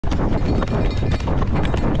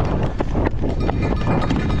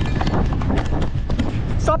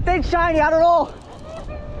Something shiny, I don't know.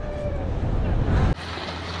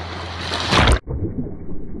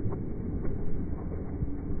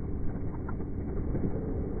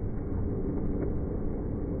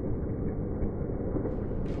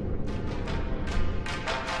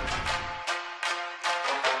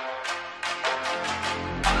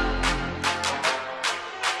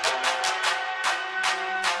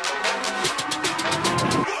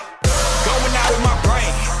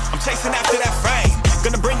 Chasing after that fame,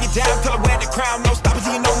 gonna bring you down till I wear the crown. No stopping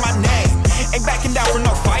till you know my name. Ain't backing down for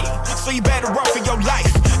no fight, so you better run for your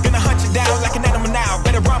life. Gonna hunt you down like an animal now.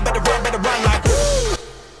 Better run, better run, better run like.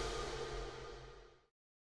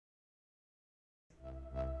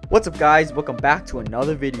 What's up guys, welcome back to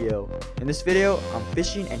another video. In this video, I'm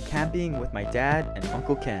fishing and camping with my dad and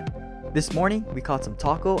Uncle Ken. This morning, we caught some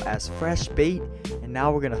taco as fresh bait, and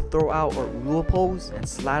now we're gonna throw out our ulua poles and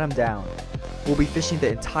slat them down. We'll be fishing the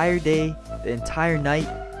entire day, the entire night,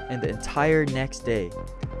 and the entire next day.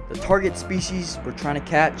 The target species we're trying to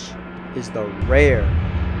catch is the rare,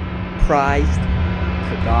 prized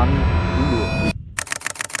Kagami Ulua.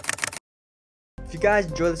 If you guys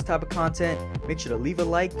enjoy this type of content, make sure to leave a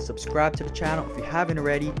like, subscribe to the channel if you haven't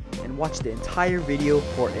already, and watch the entire video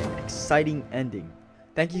for an exciting ending.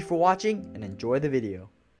 Thank you for watching and enjoy the video.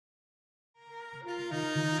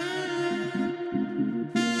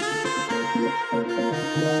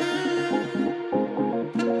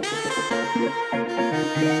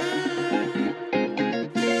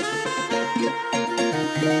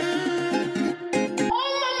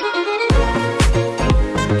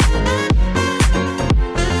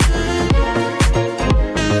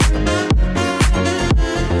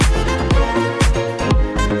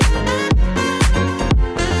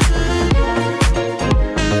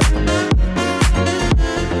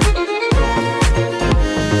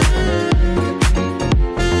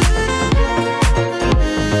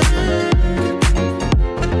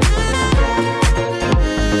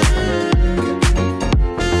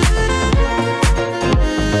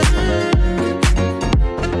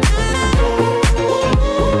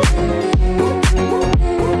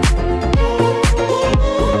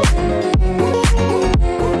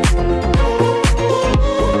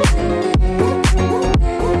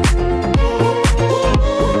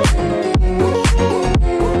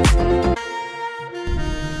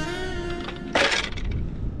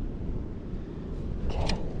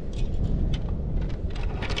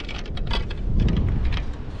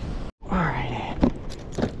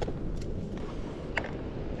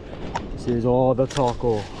 This is all the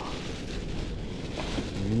taco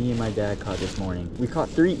me and my dad caught this morning. We caught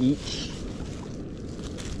 3 each.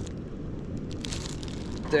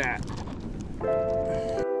 That.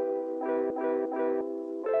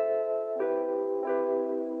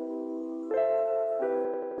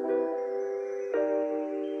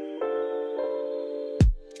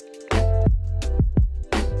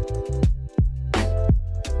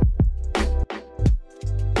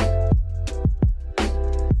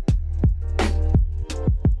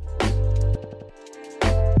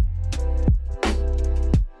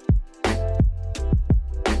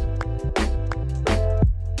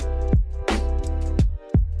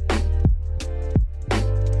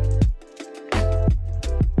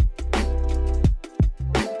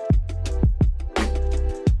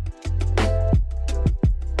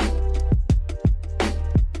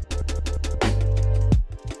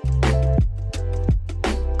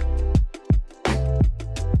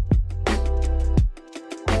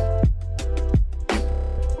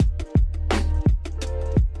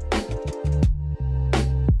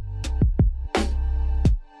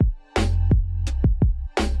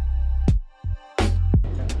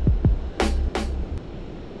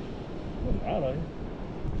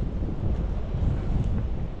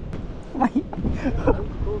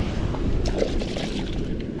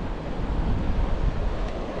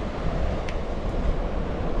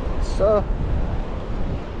 So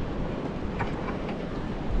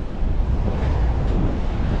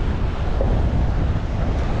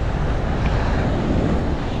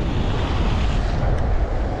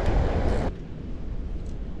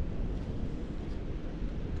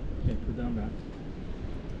okay, put down back.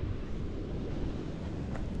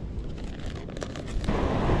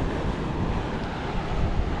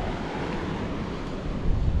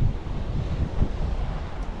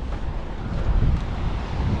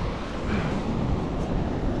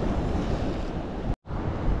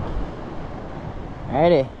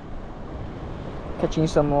 alrighty, catching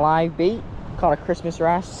some live bait. Caught a Christmas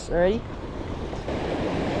wrasse already.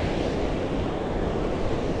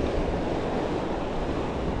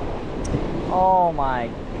 Oh my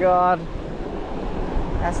god.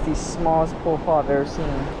 That's the smallest pole paw I've ever seen.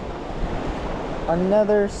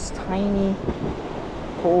 Another tiny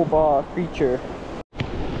pole paw creature.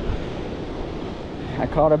 I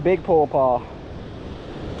caught a big pole paw.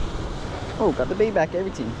 Oh, got the bait back,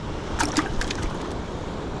 everything.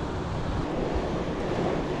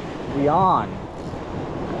 We on.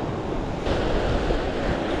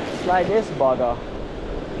 Slide this bugger.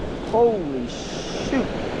 Holy shoot.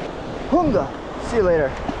 Hunga. See you later.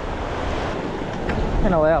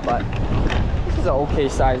 Kind of layout, but this is an okay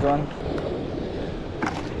size one.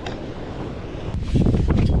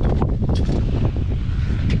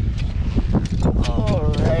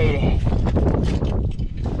 Alrighty.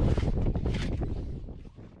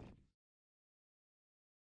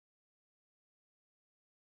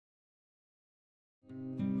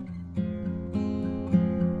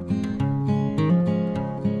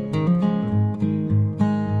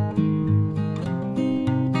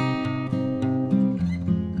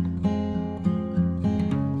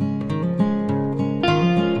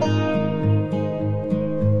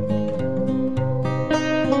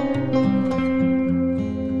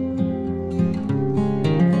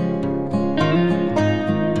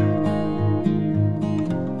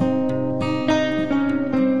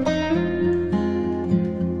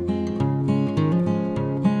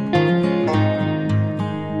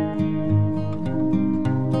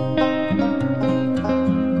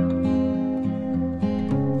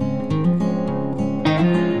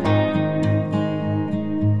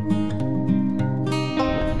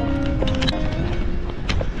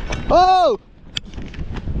 Oh!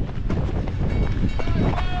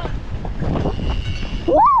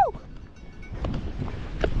 Woo!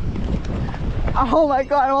 Oh my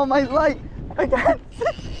god, I'm on my light. I can't see.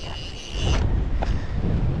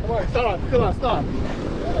 Come on, stop.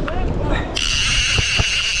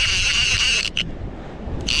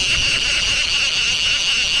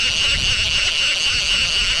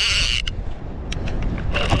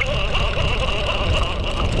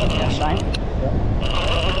 Yeah, shine.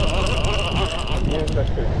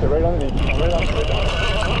 They're right underneath. Right on.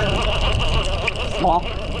 Small.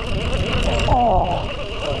 Oh.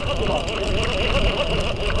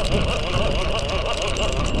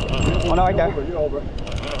 Oh no, right there. You're over.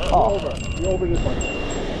 Oh. You're over this one.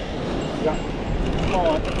 Yeah. Come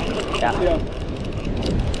on. Yeah.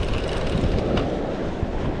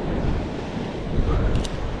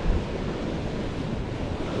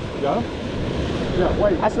 You got him? Yeah,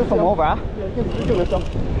 wait. I slid from over, huh? Yeah, you can lift him.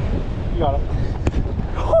 You got him.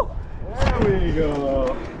 There we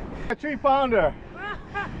go. A 3-pounder.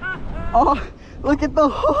 Oh, look at the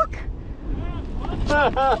hook.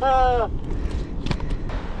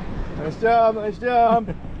 Nice job, nice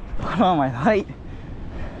job. Oh, my height.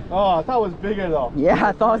 Oh, I thought it was bigger though. Yeah,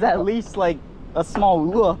 I thought it was at least like a small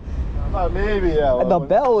lure. I thought maybe, yeah. The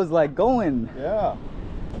bell was like going. Yeah.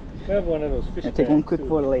 I have one of those fish. I take one quick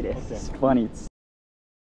photo later. Okay. It's funny.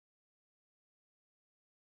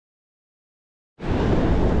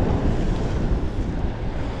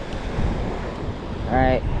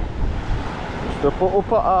 Alright. Triple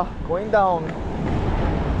upa going down.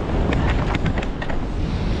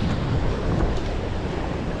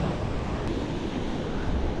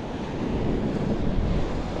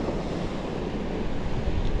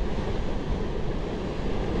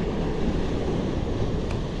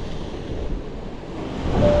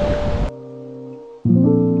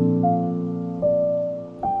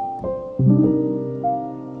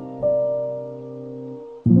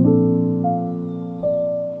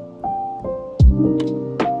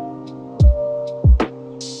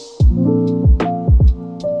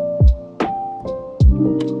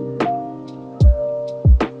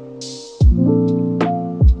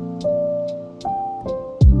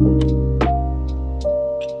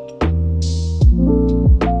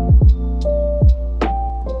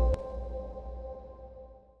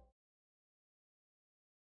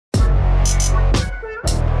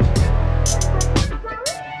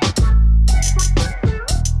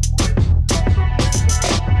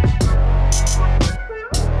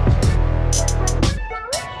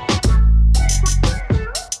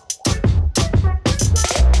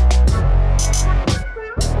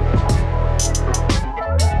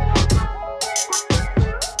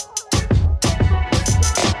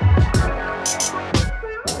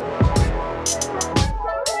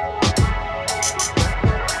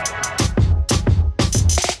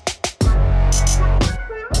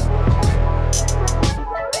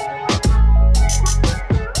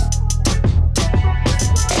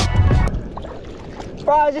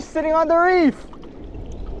 Bro, just sitting on the reef.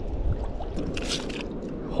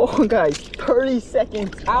 Oh guys, 30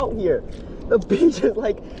 seconds out here. The beach is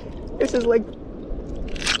like, this is like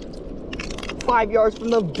 5 yards from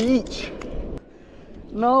the beach.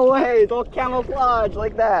 No way, it's all camouflage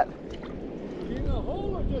like that. You in the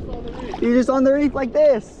hole or just on the reef? You're just on the reef like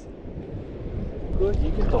this. Good,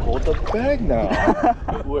 you get to hold the bag now.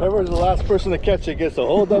 Whoever's the last person to catch it gets to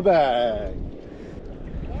hold the bag.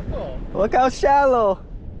 Look how shallow.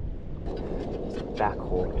 Back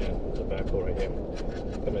hole. Yeah, it's a back hole right here.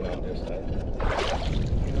 Coming on this side.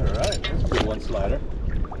 Alright, that's a good one slider.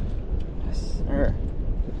 Yes, sir.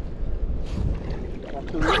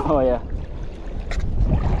 Oh yeah.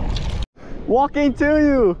 Walking to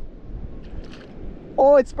you.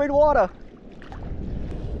 Oh, it sprayed water.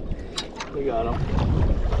 We got him.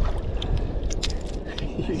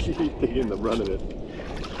 He's taking the run of it.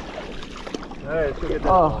 Alright, let's go get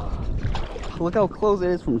that. Oh, look how close it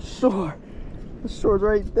is from shore. The shore's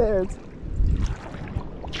right there.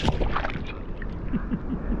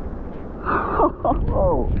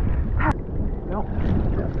 Oh. Nope.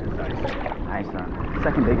 Nice one.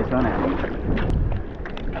 Second biggest one ever.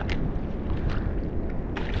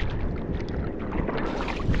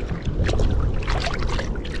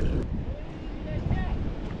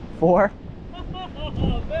 Four?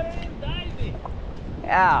 Better than diving.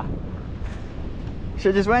 Yeah.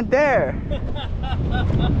 Should just went there.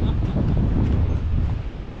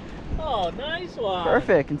 Oh, nice one.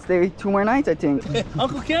 Perfect. Can stay 2 more nights, I think.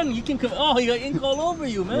 Uncle Ken, you can come. Oh, you got ink all over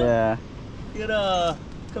you, man. Yeah. You gotta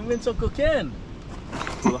convince Uncle Ken.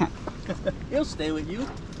 He'll stay with you.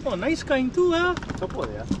 Oh, nice kind too, huh? Couple,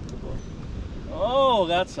 yeah. Couple. Oh,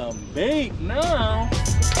 got some bait now.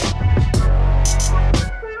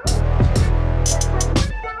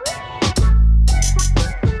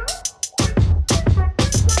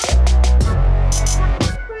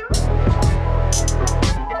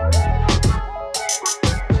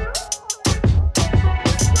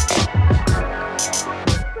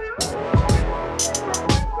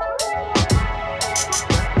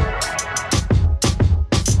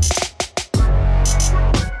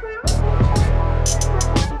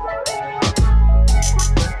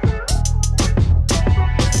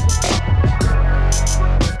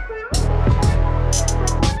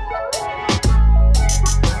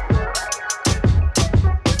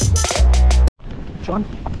 Sean?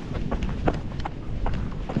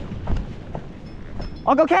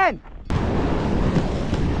 Uncle Ken!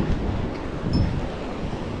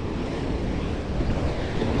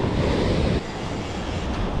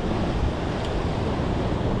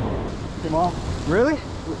 Come on. Really?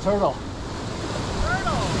 Turtle.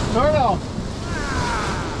 Turtle!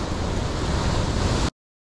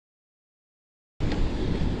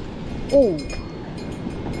 Oh!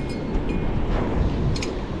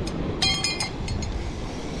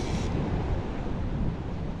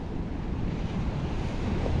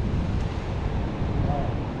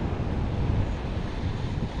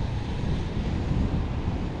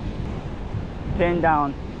 Pin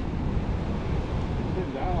down.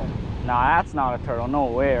 Pin down. Nah, that's not a turtle. No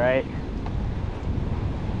way, right? You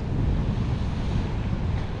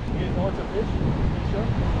guys know it's a fish? You sure?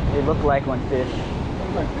 They look like one fish. I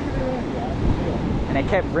was like, yeah. And it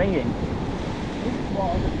kept ringing.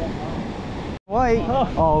 Small. White.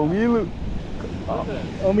 Oh, Milu.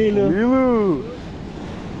 Oh, Milu. Milu.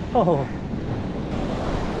 Oh.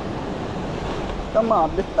 Come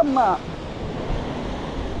on, lift them up.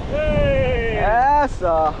 Hey! Yes,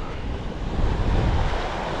 That's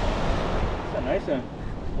a nice one.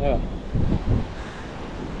 Yeah.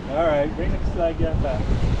 All right, bring the slide get back.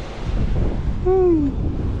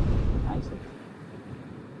 Nice.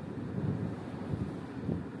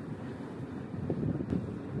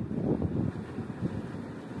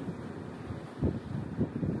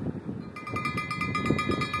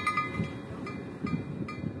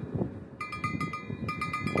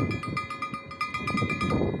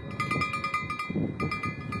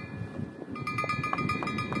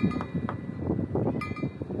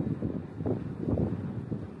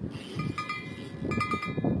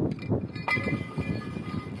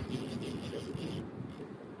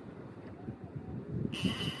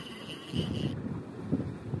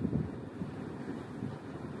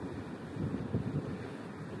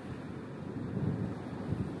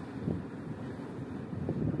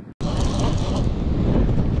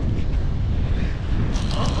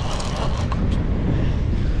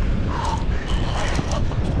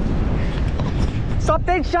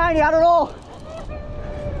 Something shiny, I don't know.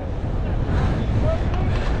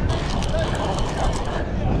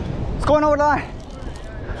 It's going over the line.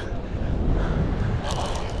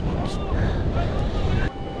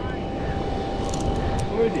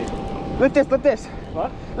 Where is he? Lift this, lift this.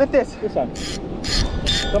 What? Lift this. This one.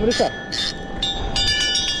 Come this side.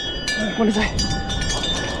 What is that?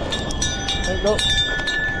 There you go.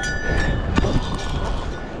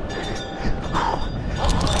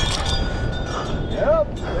 Yep,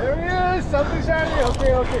 there he is. Something shiny.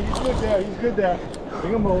 Okay, okay, he's good there. He's good there.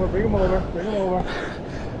 Bring him over. Bring him over. Bring him over.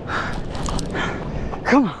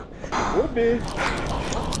 Come on. Would be.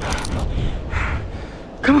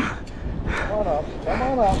 Come on. Come on up. Come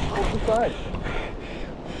on up. Go to the side.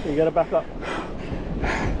 You gotta back up.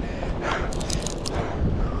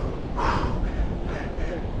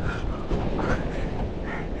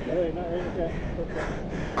 Hey, not right, okay.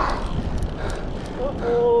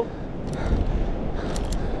 Uh-oh.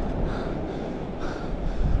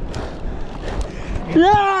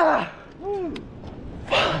 Yeah!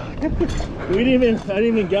 I didn't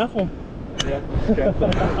even gaff him. Yeah,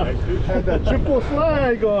 had that triple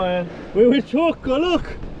slide going. Wait, which hook? Oh, look.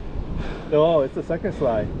 No, it's the second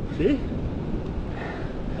slide. See?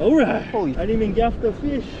 Alright. Holy- I didn't even gaff the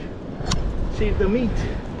fish. Save the meat.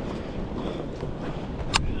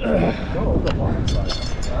 No, it's the bottom slide.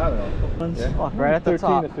 I don't know. Yeah. Fuck, right at the 13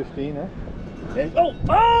 top. to 15, eh? Oh!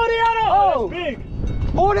 Oh, Diana! Oh! That's big!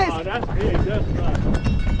 Oh, this! Oh, that's big. That's nice.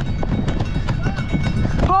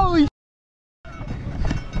 Holy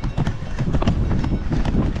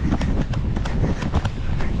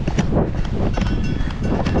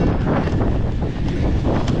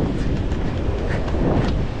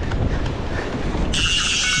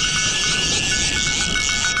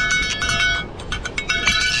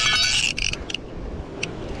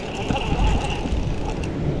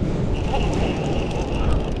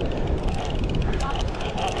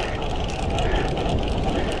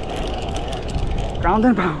ground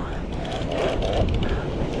and pound.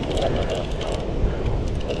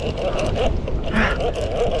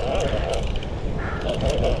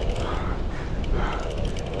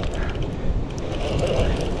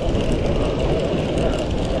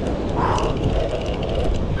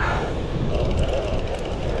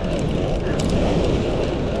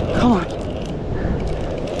 Come on.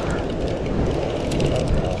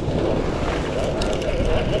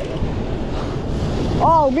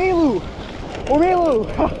 Oh, Milu! Umilu!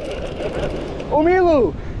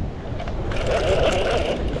 Umilu!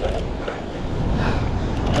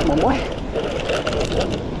 Come on, boy.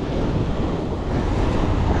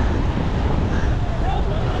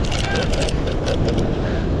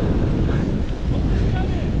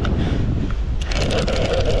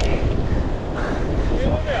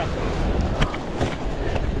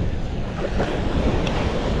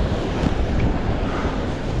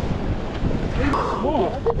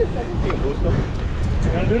 You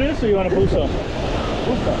want to do this or you want to boost up?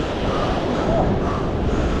 Boost up.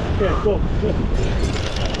 Okay, go.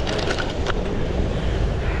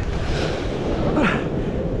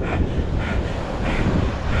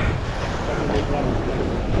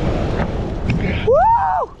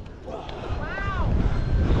 Woo!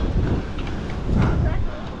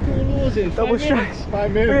 Losing. Double 5 strikes. minutes. 5 We're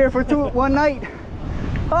minutes. here for one night.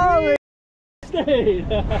 Holy! Stayed.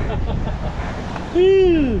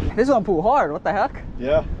 This one pulled hard. What the heck?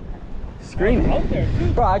 Yeah. Screaming. Out there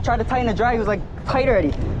too. Bro, I tried to tighten the drag. It was like tight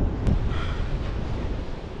already.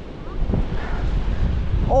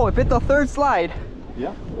 Oh, it bit the third slide.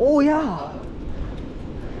 Yeah. Oh yeah.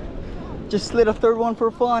 Just slid a third one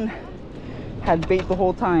for fun. Had bait the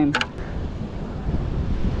whole time.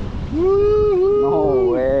 No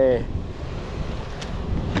way.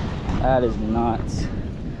 That is nuts.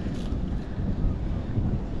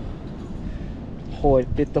 Oh,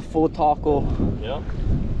 it bit the full tackle. Yeah.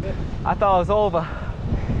 I thought it was over.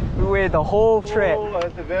 We waited the whole trip. Oh,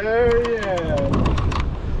 at the very end.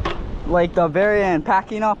 Like the very end,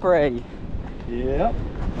 packing up already. Yep.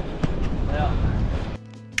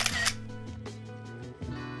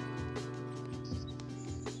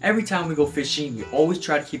 Every time we go fishing, we always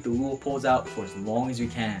try to keep the lure poles out for as long as we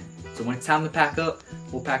can. So when it's time to pack up,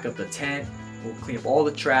 we'll pack up the tent, we'll clean up all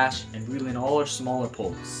the trash, and reel in all our smaller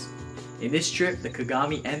poles. In this trip, the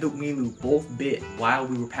Kagami and the Umilu both bit while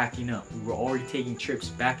we were packing up. We were already taking trips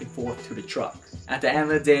back and forth to the truck. At the end of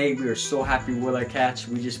the day, we were so happy with our catch,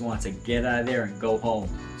 we just wanted to get out of there and go home.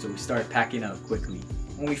 So we started packing up quickly.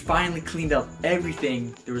 When we finally cleaned up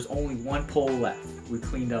everything, there was only one pole left. We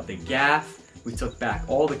cleaned up the gaff, we took back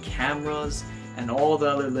all the cameras, and all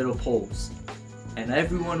the other little poles. And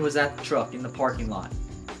everyone was at the truck in the parking lot.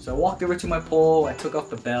 So I walked over to my pole, I took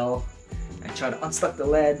off the bell, I tried to unstuck the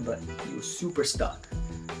lead, but it was super stuck.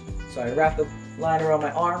 So I wrapped the line around my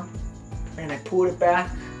arm, and I pulled it back,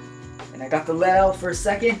 and I got the lead out for a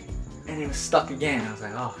second, and it was stuck again. I was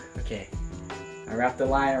like, oh, okay. I wrapped the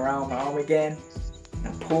line around my arm again, and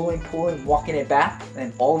I'm pulling, walking it back,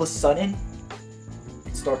 and all of a sudden,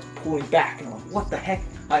 it starts pulling back, and I'm like, what the heck?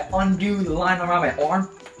 I undo the line around my arm,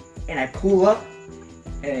 and I pull up,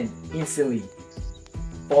 and instantly,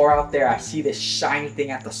 far out there, I see this shiny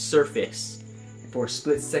thing at the surface. And for a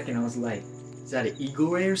split second, I was like, is that an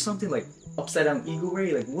eagle ray or something? Like, upside down eagle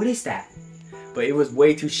ray? Like, what is that? But it was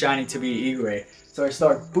way too shiny to be an eagle ray. So I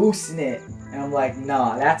start boosting it, and I'm like,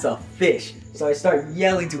 nah, that's a fish. So I start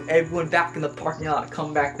yelling to everyone back in the parking lot to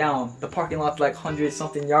come back down. The parking lot's like 100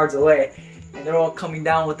 something yards away, and they're all coming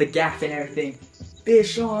down with the gaff and everything.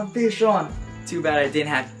 Fish on, fish on. Too bad I didn't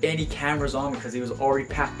have any cameras on because it was already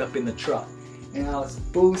packed up in the truck. And I was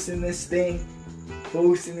boosting this thing,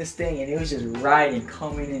 and it was just riding,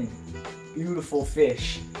 coming in. Beautiful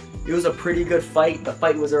fish. It was a pretty good fight. The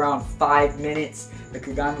fight was around 5 minutes. The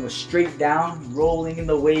Kagami was straight down, rolling in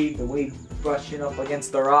the wave brushing up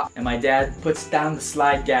against the rock. And my dad puts down the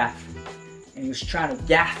slide gaff, and he was trying to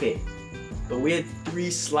gaff it. But we had 3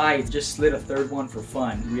 slides, just slid a 3rd one for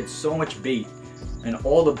fun. We had so much bait, and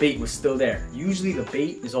all the bait was still there. Usually the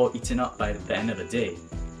bait is all eaten up by the end of the day,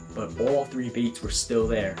 but all 3 baits were still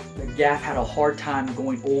there. The gaff had a hard time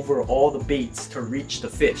going over all the baits to reach the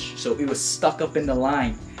fish, so it was stuck up in the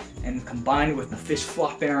line, and combined with the fish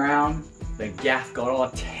flopping around, the gaff got all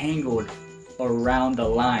tangled around the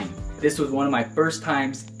line. This was one of my first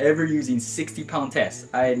times ever using 60-pound test.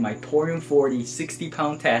 I had my Torium 40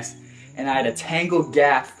 60-pound test, and I had a tangled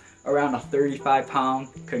gaff around a 35-pound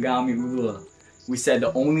Kagami Ulua. We said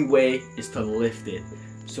the only way is to lift it.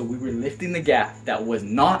 So we were lifting the gaff that was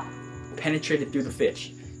not penetrated through the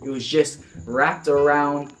fish. It was just wrapped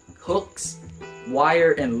around hooks,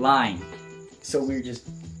 wire, and line. So we were just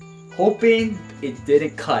hoping it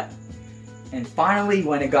didn't cut. And finally,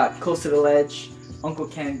 when it got close to the ledge, Uncle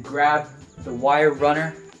Ken grabbed the wire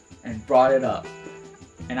runner and brought it up.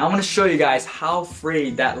 And I'm gonna show you guys how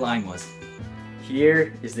frayed that line was.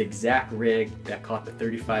 Here is the exact rig that caught the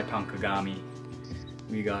 35-pound Kagami.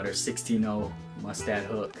 We got our 16-0 mustad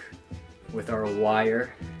hook with our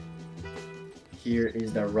wire. Here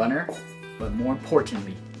is the runner, but more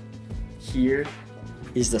importantly, here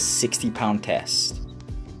is the 60-pound test.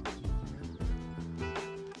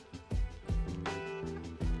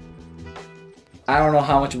 I don't know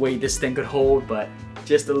how much weight this thing could hold, but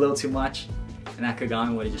just a little too much, and that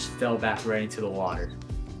Kagami would have just fell back right into the water.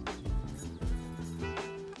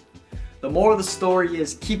 The moral of the story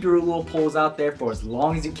is keep your little poles out there for as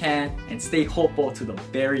long as you can and stay hopeful to the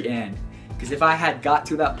very end. Because if I had got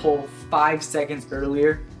to that pole 5 seconds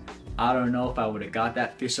earlier, I don't know if I would have got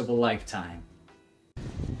that fish of a lifetime.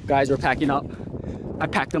 Guys, we're packing up. I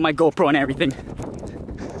packed up my GoPro and everything.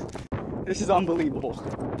 This is unbelievable.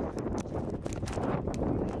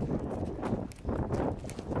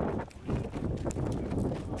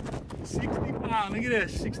 Look at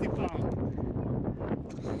this, 60 pounds.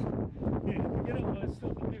 Get it while it's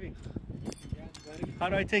still moving. How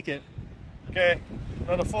do I take it? Okay,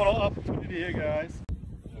 another photo opportunity here, guys.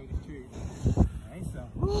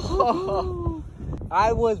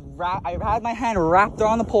 I had my hand wrapped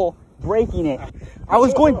around the pole, breaking it. I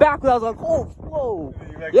was going backwards. I was like, oh, whoa.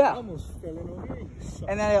 Yeah. Almost fell in over here.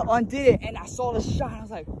 And then I undid it, and I saw the shot. I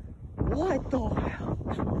was like, what the hell?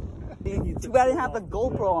 Too bad I didn't have the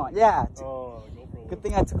GoPro on. Yeah. Oh, the GoPro. Good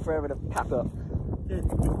thing I took forever to pack up.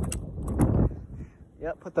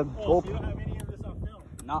 Yep, put the GoPro. So you don't have any of this on film?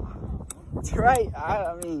 No. That's right.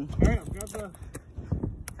 I mean, Hurry up, grab the...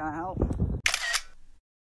 can I help?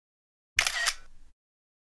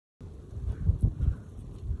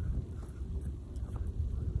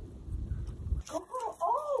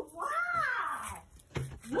 Oh, wow!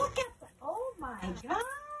 Look at the, oh my gosh!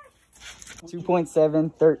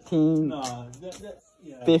 2.7, 13, No,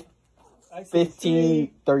 yeah.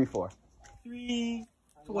 15, 34. 3,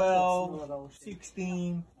 12,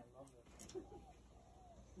 16,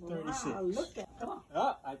 36. Wow, look at that.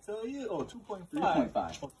 Ah, I tell you, oh, 2.5.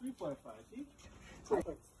 3.5. Oh, 3.5, see?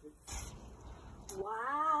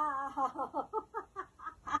 Wow!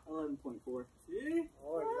 11.4. See?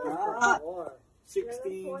 Oh,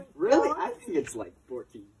 16. Really? I think it's like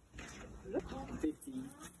 14. 15.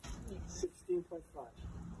 16.5.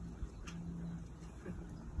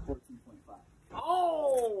 14.5.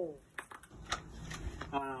 oh!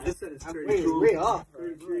 This said it's 32. Way off.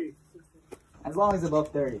 33. As long as above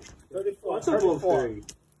 30. 34. What's above 30?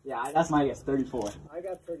 Yeah, that's my guess, 34. I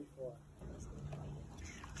got 34.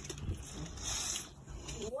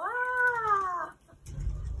 Wow!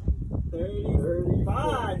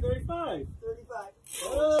 35. 35.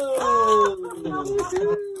 Oh!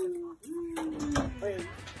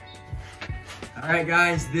 Alright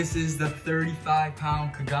guys, this is the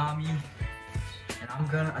 35-pound Kagami, and I'm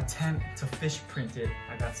gonna attempt to fish print it.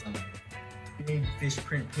 I got some big fish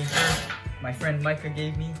print paper my friend Micah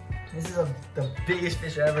gave me. This is the biggest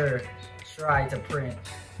fish I ever tried to print.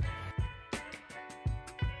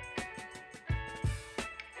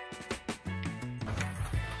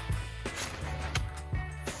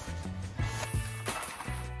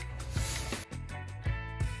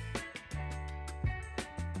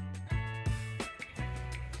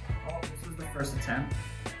 Oh, this was the first attempt.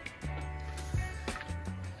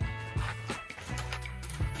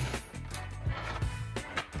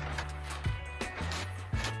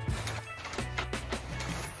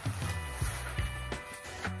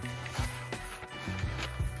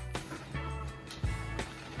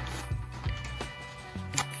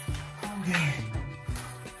 Okay.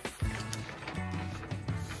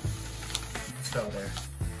 Just fell there.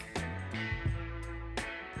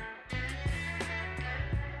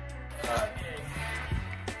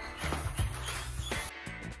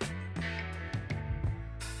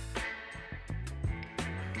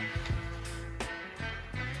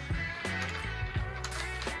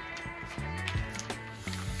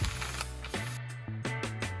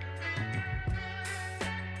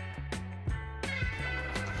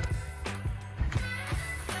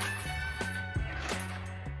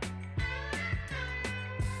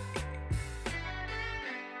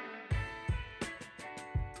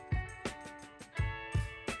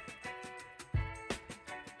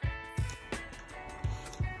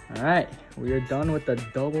 Alright, we are done with the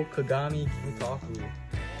double Kagami Ulua.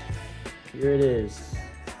 Here it is.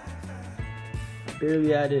 I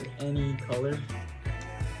barely added any color.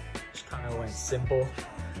 Just kind of went simple.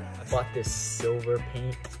 I bought this silver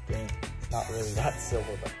paint. Dang, it's not really that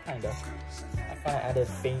silver, but kind of. I kind of added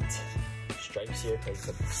faint stripes here because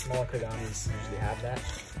the small Kagamis usually have that.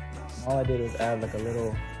 All I did was add like a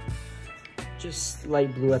little, just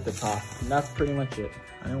light blue at the top. And that's pretty much it.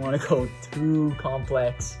 I didn't want to go too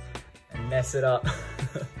complex and mess it up.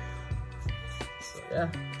 So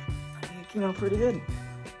yeah, I think it came out pretty good.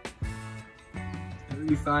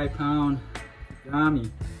 35-pound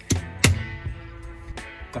Kagami.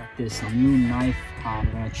 Got this new knife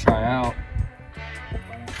I'm gonna try out. Hope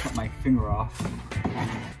I don't cut my finger off.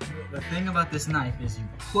 The thing about this knife is you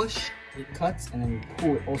push, it cuts, and then you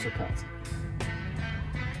pull, it also cuts.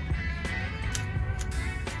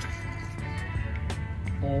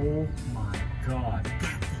 Oh my god,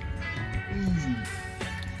 that's easy.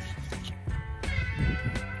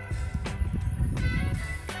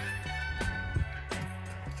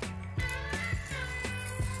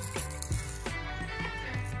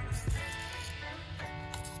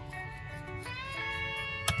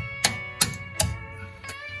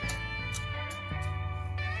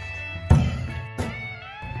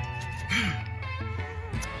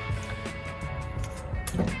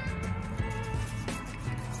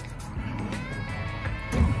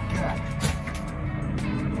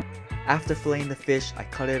 After filleting the fish, I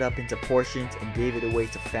cut it up into portions and gave it away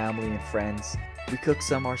to family and friends. We cooked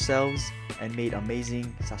some ourselves and made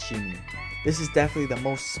amazing sashimi. This is definitely the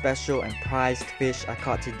most special and prized fish I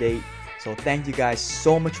caught to date. So thank you guys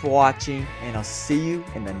so much for watching, and I'll see you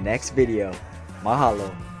in the next video.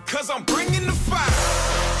 Mahalo. 'Cause I'm bringing the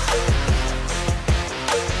fire.